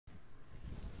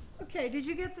Okay, did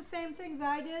you get the same things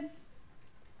I did?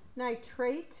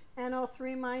 Nitrate,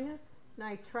 NO3 minus,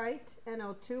 nitrite,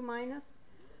 NO2 minus,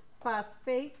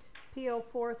 phosphate,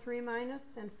 PO4 3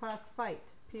 minus, and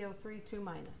phosphite, PO3 2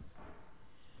 minus.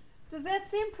 Does that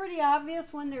seem pretty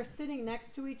obvious when they're sitting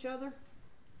next to each other?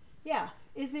 Yeah.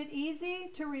 Is it easy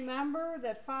to remember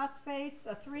that phosphate's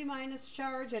a 3 minus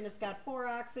charge and it's got 4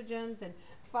 oxygens, and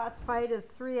phosphite is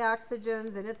 3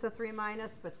 oxygens and it's a 3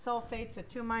 minus, but sulfate's a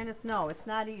 2 minus? No, it's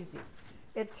not easy.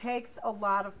 It takes a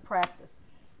lot of practice.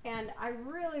 And I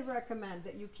really recommend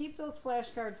that you keep those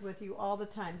flashcards with you all the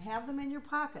time. Have them in your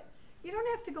pocket. You don't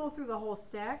have to go through the whole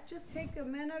stack. Just take a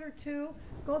minute or two,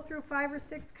 go through 5 or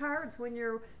 6 cards when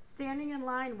you're standing in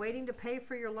line waiting to pay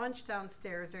for your lunch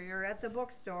downstairs, or you're at the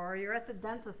bookstore, or you're at the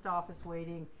dentist office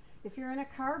waiting. If you're in a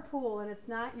carpool and it's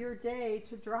not your day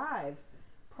to drive,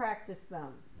 practice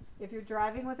them. If you're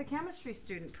driving with a chemistry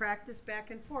student, practice back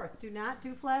and forth. Do not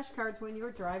do flashcards when you're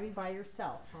driving by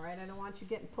yourself, all right? I don't want you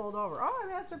getting pulled over. Oh,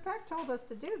 Master Peck told us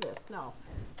to do this. No,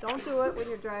 don't do it when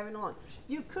you're driving alone.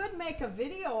 You could make a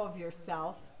video of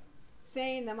yourself,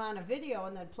 saying them on a video,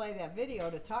 and then play that video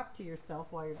to talk to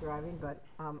yourself while you're driving, but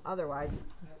otherwise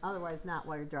not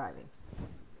while you're driving.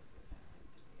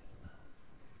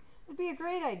 It'd be a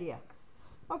great idea.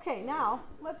 Okay, now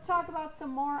let's talk about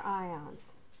some more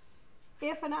ions.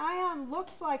 If an ion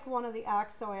looks like one of the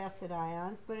oxoacid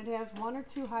ions, but it has 1 or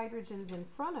 2 hydrogens in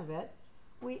front of it,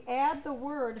 we add the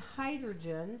word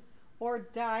hydrogen or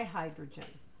dihydrogen.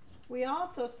 We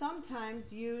also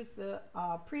sometimes use the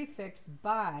prefix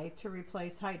bi to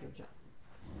replace hydrogen.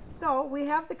 So we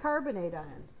have the carbonate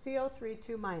ion, CO3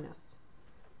 2 minus.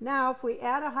 Now if we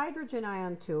add a hydrogen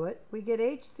ion to it, we get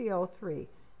HCO3.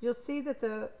 You'll see that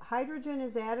the hydrogen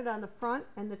is added on the front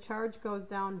and the charge goes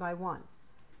down by 1.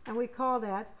 And we call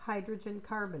that hydrogen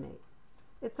carbonate.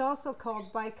 It's also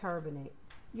called bicarbonate.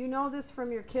 You know this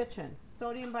from your kitchen.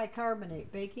 Sodium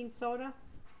bicarbonate, baking soda,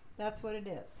 that's what it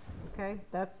is. Okay,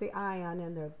 that's the ion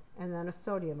in there, and then a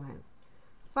sodium ion.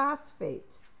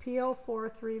 Phosphate,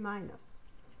 PO4 3 minus.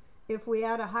 If we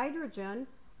add a hydrogen,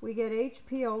 we get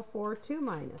HPO4 2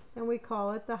 minus, and we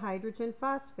call it the hydrogen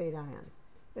phosphate ion.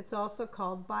 It's also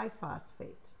called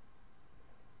biphosphate.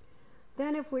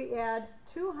 Then if we add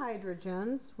 2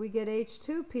 hydrogens, we get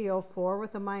H2PO4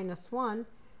 with a -1,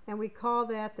 and we call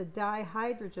that the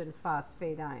dihydrogen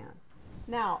phosphate ion.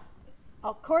 Now,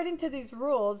 according to these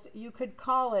rules, you could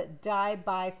call it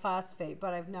dibiphosphate,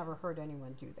 but I've never heard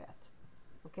anyone do that.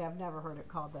 Okay, I've never heard it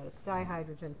called that. It's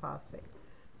dihydrogen phosphate.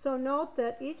 So note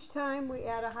that each time we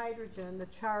add a hydrogen, the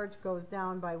charge goes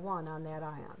down by 1 on that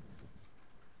ion.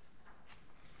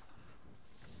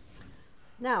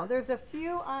 Now, there's a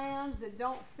few ions that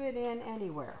don't fit in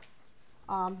anywhere.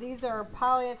 These are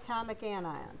polyatomic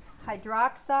anions.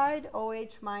 Hydroxide,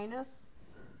 OH minus,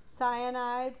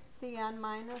 cyanide, CN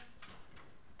minus,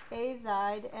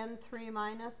 azide, N3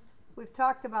 minus. We've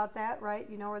talked about that, right?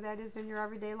 You know where that is in your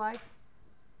everyday life?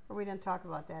 Or we didn't talk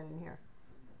about that in here?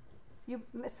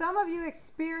 Some of you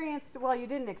experienced, well, you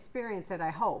didn't experience it,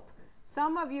 I hope.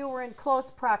 Some of you were in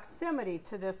close proximity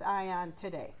to this ion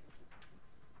today.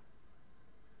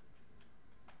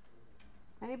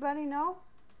 Anybody know?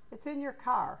 It's in your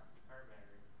car.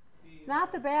 It's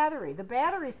not the battery. The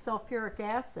battery's sulfuric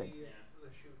acid.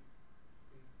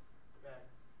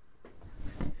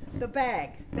 The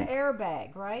bag, the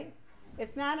airbag, right?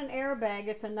 It's not an airbag,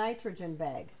 it's a nitrogen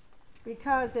bag,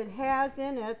 because it has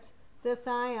in it this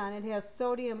ion. It has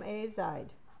sodium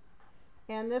azide.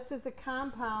 And this is a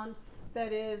compound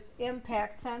that is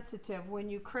impact sensitive. When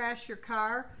you crash your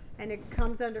car and it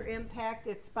comes under impact,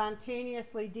 it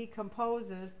spontaneously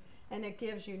decomposes, and it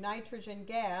gives you nitrogen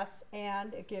gas,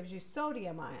 and it gives you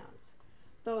sodium ions.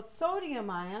 Those sodium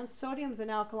ions, sodium's an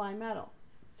alkali metal.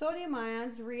 Sodium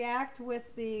ions react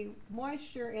with the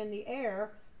moisture in the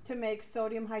air to make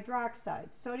sodium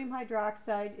hydroxide. Sodium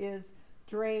hydroxide is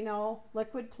Drano,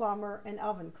 liquid plumber, and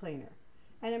oven cleaner.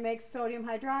 And it makes sodium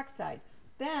hydroxide.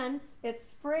 Then it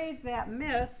sprays that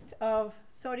mist of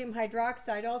sodium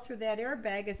hydroxide all through that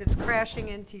airbag as it's crashing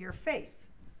into your face.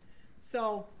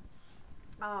 So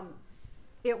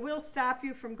it will stop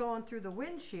you from going through the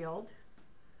windshield,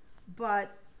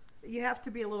 but you have to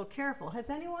be a little careful.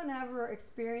 Has anyone ever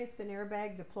experienced an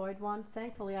airbag deployed one?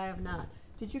 Thankfully, I have not.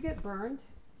 Did you get burned?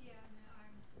 Yeah, my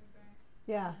arms were burned.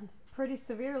 Yeah, pretty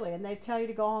severely. And they tell you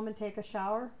to go home and take a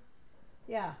shower?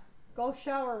 Yeah. Go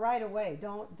shower right away.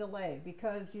 Don't delay,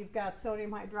 because you've got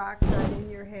sodium hydroxide in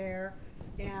your hair,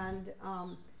 and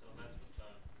so that's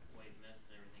what the white mist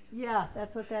and everything is. Yeah,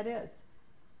 that's what that is.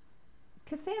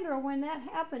 Cassandra, when that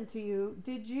happened to you,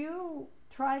 did you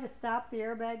try to stop the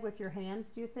airbag with your hands,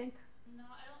 do you think? No,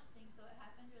 I don't think so. It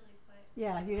happened really quick.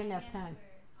 Yeah, you didn't have Hands time.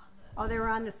 were on the- Oh, they were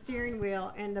on the steering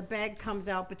wheel and the bag comes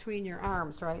out between your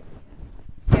arms, right?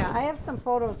 Yeah, I have some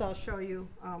photos I'll show you.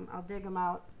 I'll dig them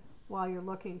out while you're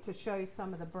looking to show you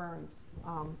some of the burns.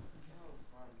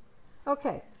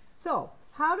 Okay, so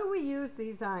how do we use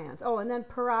these ions? Oh, and then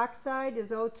peroxide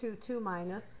is O2, 2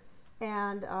 minus,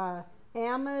 and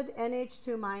amide,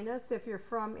 NH2 minus. If you're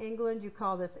from England, you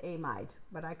call this amide,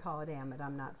 but I call it amide.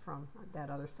 I'm not from that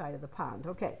other side of the pond.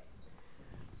 Okay,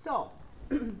 so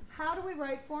how do we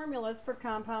write formulas for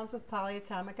compounds with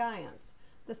polyatomic ions?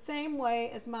 The same way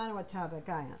as monoatomic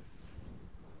ions.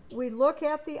 We look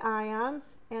at the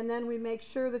ions and then we make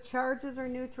sure the charges are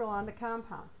neutral on the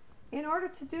compound. In order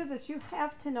to do this, you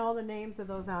have to know the names of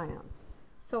those ions.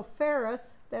 So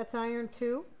ferrous, that's iron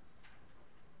 2.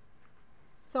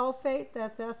 Sulfate,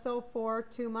 that's SO4,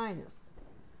 2 minus.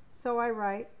 So I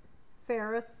write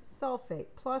ferrous sulfate,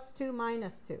 plus 2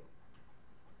 minus 2.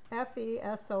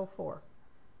 FeSO4.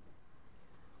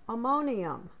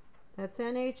 Ammonium, that's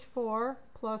NH4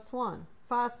 plus 1.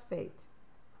 Phosphate,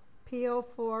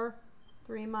 PO4,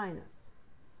 3 minus.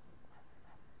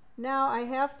 Now I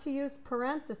have to use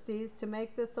parentheses to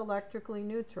make this electrically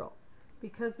neutral.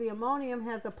 Because the ammonium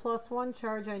has a plus 1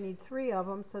 charge, I need 3 of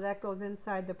them, so that goes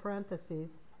inside the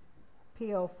parentheses,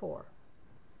 PO4.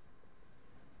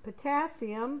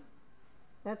 Potassium,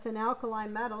 that's an alkali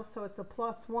metal, so it's a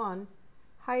plus 1.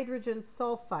 Hydrogen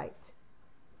sulfite,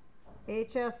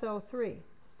 HSO3.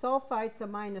 Sulfite's a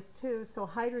minus 2, so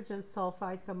hydrogen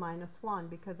sulfite's a minus 1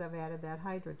 because I've added that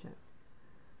hydrogen.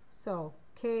 So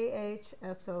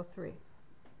KHSO3.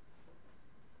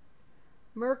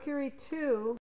 Mercury 2